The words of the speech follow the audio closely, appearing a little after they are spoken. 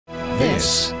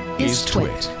This is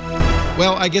TWiT.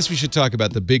 Well, I guess we should talk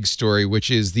about the big story,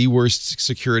 which is the worst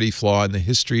security flaw in the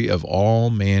history of all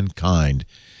mankind.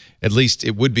 At least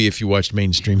it would be if you watched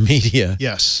mainstream media.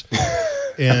 Yes.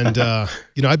 And,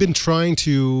 you know, I've been trying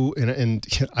to, and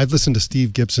I've listened to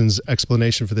Steve Gibson's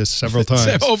explanation for this several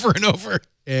times. Over and over.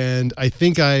 And I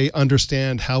think I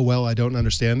understand how well I don't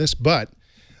understand this, but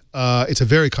it's a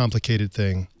very complicated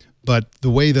thing. But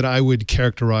the way that I would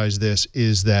characterize this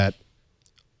is that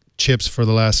chips for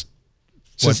the last...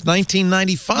 Since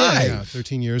 1995. Yeah,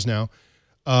 13 years now.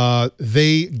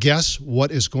 They guess what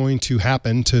is going to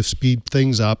happen to speed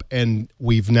things up, and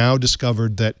we've now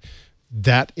discovered that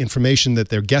that information that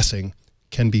they're guessing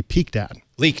can be peeked at.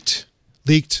 Leaked,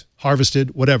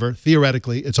 harvested, whatever.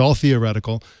 Theoretically, it's all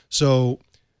theoretical. So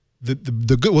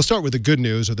we'll start with the good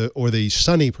news or the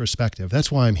sunny perspective.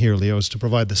 That's why I'm here, Leo, is to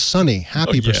provide the sunny,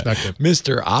 happy perspective.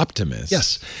 Mr. Optimist.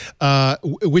 Yes,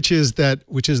 which is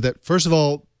that first of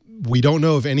all, we don't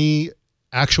know of any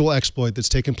actual exploit that's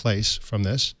taken place from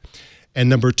this. And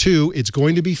number two, it's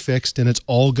going to be fixed and it's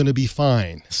all going to be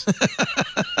fine.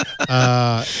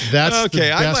 That's okay,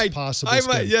 the best possible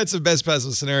scenario. Yeah, it's the best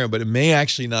possible scenario, but it may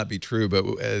actually not be true. But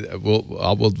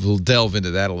we'll delve into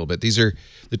that a little bit. These are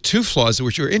the two flaws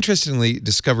which were interestingly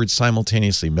discovered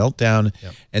simultaneously: Meltdown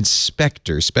and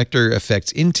Spectre. Spectre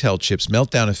affects Intel chips.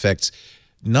 Meltdown affects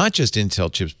not just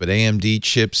Intel chips, but AMD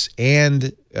chips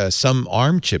and some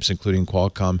ARM chips, including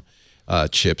Qualcomm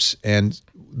chips. And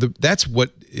that's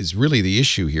what is really the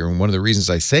issue here. And one of the reasons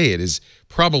I say it is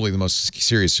probably the most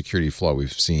serious security flaw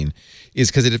we've seen is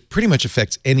because it pretty much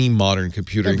affects any modern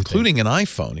computer, including an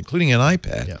iPhone, including an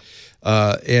iPad.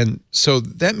 Yeah. And so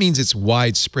that means it's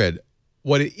widespread.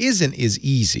 What it isn't is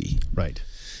easy. Right.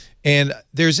 And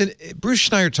Bruce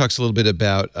Schneier talks a little bit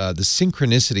about the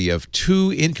synchronicity of two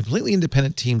completely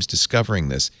independent teams discovering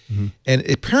this. And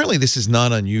apparently this is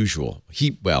not unusual.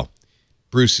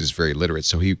 Bruce is very literate,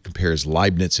 so he compares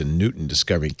Leibniz and Newton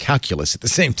discovering calculus at the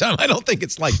same time. I don't think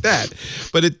it's like that.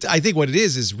 But I think what it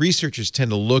is researchers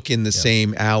tend to look in the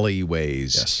same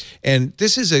alleyways. Yes. And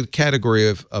this is a category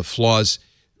of flaws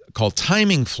called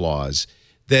timing flaws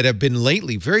that have been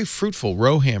lately very fruitful.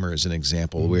 Rowhammer is an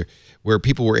example where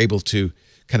people were able to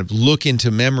kind of look into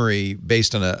memory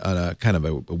based on a kind of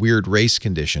a weird race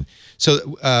condition.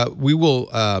 So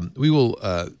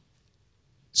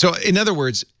so in other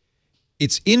words,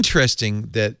 it's interesting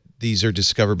that these are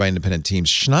discovered by independent teams.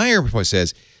 Schneier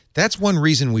says that's one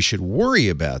reason we should worry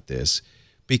about this,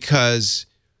 because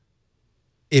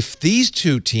if these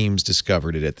two teams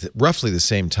discovered it at roughly the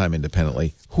same time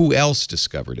independently, who else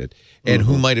discovered it? And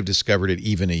who might have discovered it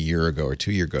even a year ago or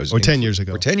 2 years ago? Or 10 years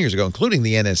ago. Or 10 years ago, including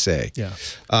the NSA. Yeah.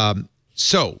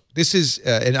 So this is,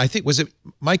 and I think, was it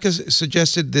Micah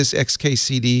suggested this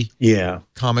XKCD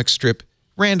comic strip?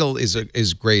 Randall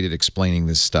is great at explaining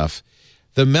this stuff.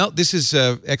 This is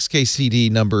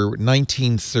XKCD number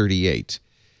 1938.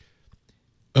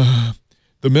 The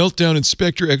Meltdown and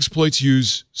Spectre exploits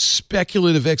use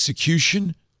speculative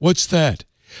execution. What's that?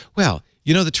 Well,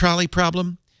 you know the trolley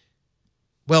problem?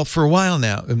 Well, for a while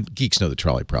now, and geeks know the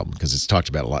trolley problem because it's talked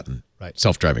about a lot in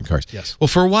self-driving cars. Yes. Well,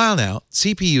 for a while now,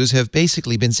 CPUs have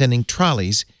basically been sending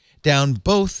trolleys down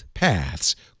both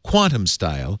paths, quantum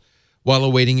style, while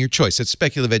awaiting your choice. That's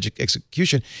speculative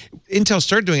execution. Intel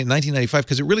started doing it in 1995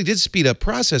 because it really did speed up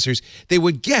processors. They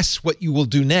would guess what you will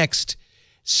do next,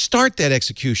 start that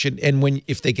execution, and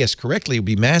if they guessed correctly, it would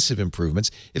be massive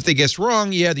improvements. If they guessed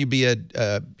wrong, yeah,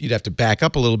 you'd have to back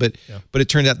up a little bit. Yeah. But it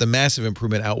turned out the massive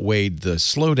improvement outweighed the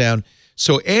slowdown.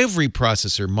 So every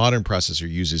processor, modern processor,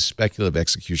 uses speculative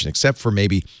execution, except for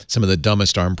maybe some of the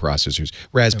dumbest ARM processors.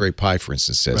 Raspberry Pi, for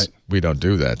instance, says we don't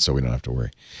do that, so we don't have to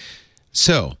worry.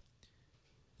 So,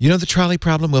 you know the trolley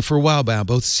problem? Well, for a while now,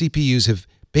 both CPUs have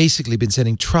basically been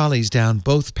sending trolleys down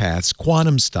both paths,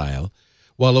 quantum style,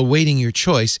 while awaiting your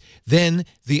choice. Then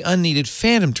the unneeded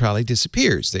phantom trolley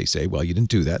disappears. They say, well, you didn't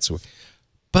do that.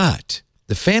 But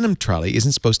the phantom trolley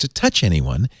isn't supposed to touch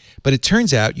anyone, but it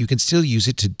turns out you can still use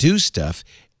it to do stuff,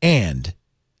 and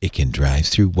it can drive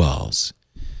through walls.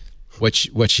 What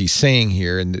she's saying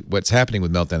here, and what's happening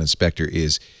with Meltdown and Spectre,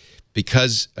 is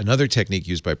because another technique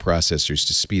used by processors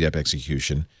to speed up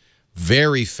execution,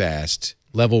 very fast,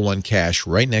 level 1 cache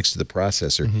right next to the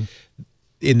processor.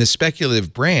 In the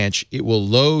speculative branch, it will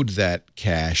load that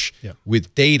cache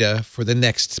with data for the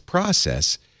next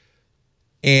process.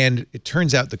 And it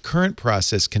turns out the current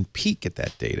process can peek at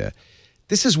that data.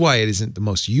 This is why it isn't the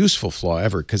most useful flaw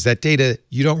ever, because that data,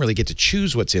 you don't really get to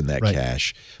choose what's in that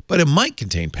cache, but it might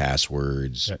contain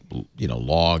passwords, you know,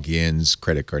 logins,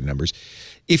 credit card numbers.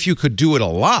 If you could do it a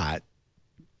lot,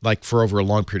 like for over a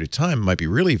long period of time, might be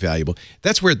really valuable.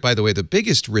 That's where, by the way, the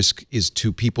biggest risk is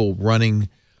to people running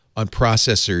on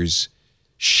processors,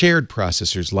 shared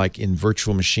processors, like in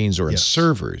virtual machines or in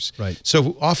servers. Right.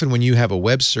 So often when you have a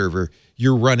web server,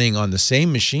 you're running on the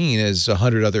same machine as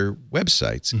 100 other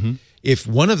websites. If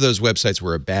one of those websites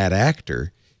were a bad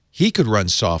actor, he could run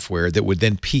software that would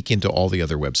then peek into all the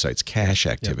other websites' cache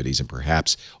activities and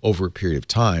perhaps over a period of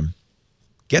time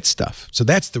get stuff. So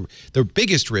that's the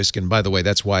biggest risk. And by the way,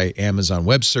 that's why Amazon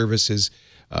Web Services,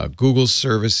 Google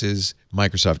services,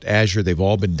 Microsoft Azure, they've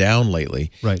all been down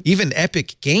lately. Right. Even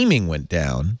Epic Gaming went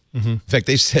down. In fact,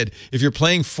 they've said, if you're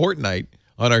playing Fortnite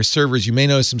on our servers, you may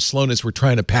notice some slowness. We're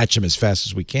trying to patch them as fast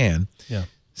as we can. Yeah.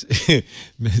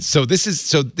 So this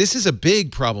is a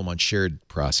big problem on shared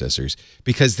processors,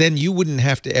 because then you wouldn't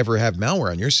have to ever have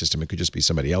malware on your system. It could just be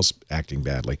somebody else acting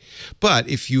badly. But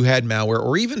if you had malware,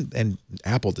 or even, and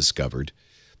Apple discovered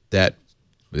that,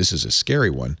 this is a scary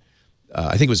one,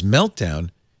 I think it was Meltdown,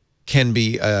 can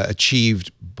be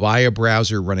achieved by a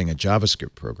browser running a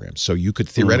JavaScript program. So you could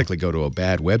theoretically go to a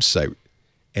bad website,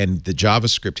 and the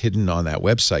JavaScript hidden on that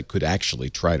website could actually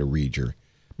try to read your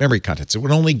memory contents. It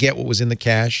would only get what was in the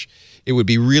cache. It would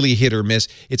be really hit or miss.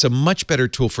 It's a much better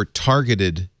tool for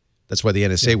targeted. That's why the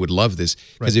NSA would love this,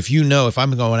 because if you know, if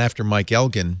I'm going after Mike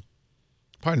Elgin,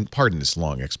 pardon this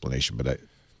long explanation, but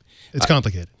it's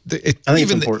complicated. I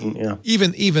think it's important.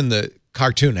 Even the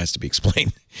cartoon has to be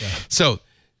explained. So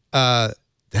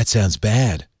that sounds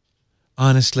bad.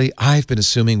 Honestly, I've been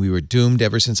assuming we were doomed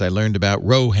ever since I learned about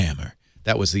rowhammer.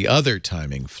 That was the other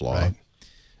timing flaw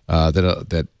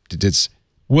that did.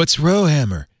 What's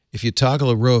rowhammer? If you toggle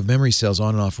a row of memory cells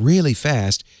on and off really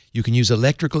fast, you can use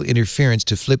electrical interference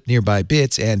to flip nearby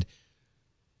bits. And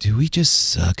do we just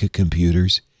suck at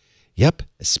computers? Yep,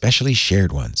 especially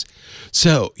shared ones.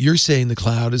 So you're saying the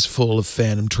cloud is full of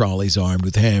phantom trolleys armed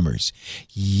with hammers?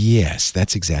 Yes,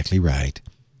 that's exactly right.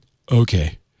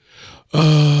 Okay.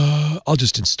 I'll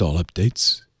just install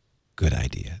updates. Good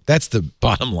idea. That's the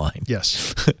bottom line.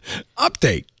 Yes.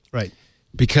 Update. Right.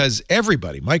 Because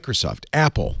everybody, Microsoft,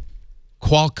 Apple,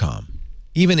 Qualcomm,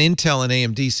 even Intel and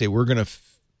AMD say we're going to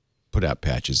put out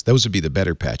patches. Those would be the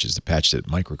better patches, the patch at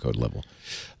microcode level.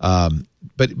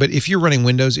 But if you're running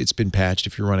Windows, it's been patched.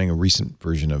 If you're running a recent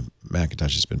version of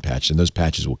Macintosh, it's been patched, and those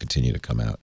patches will continue to come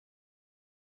out.